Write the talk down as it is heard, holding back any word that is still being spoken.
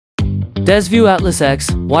Desview Atlas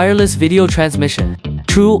X wireless video transmission.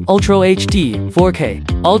 True Ultra HD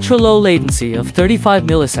 4K. Ultra low latency of 35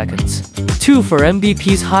 milliseconds. 2 for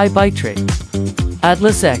Mbps high bitrate.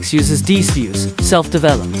 Atlas X uses Desview's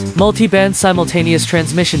self-developed multi-band simultaneous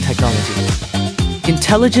transmission technology,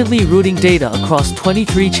 intelligently routing data across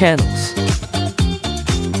 23 channels.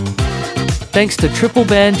 Thanks to triple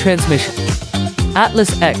band transmission,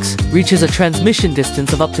 Atlas X reaches a transmission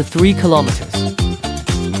distance of up to 3 kilometers.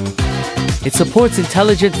 It supports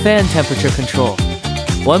intelligent fan temperature control.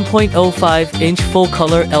 1.05-inch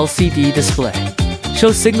full-color LCD display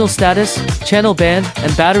shows signal status, channel band,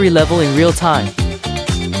 and battery level in real time.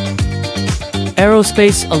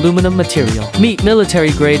 Aerospace aluminum material. Meet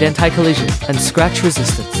military-grade anti-collision and scratch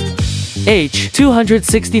resistance.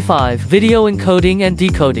 H.265 video encoding and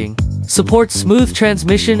decoding. Supports smooth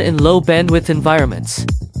transmission in low-bandwidth environments.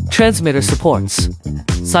 Transmitter supports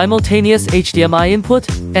simultaneous HDMI input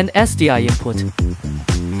and SDI input.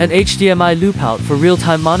 An HDMI loop out for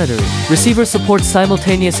real-time monitoring. Receiver supports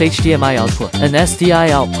simultaneous HDMI output and SDI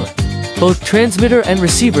output. Both transmitter and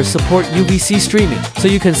receiver support UVC streaming, so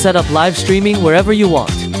you can set up live streaming wherever you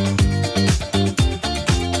want.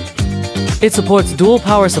 It supports dual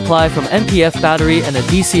power supply from NPF battery and a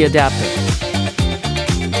DC adapter.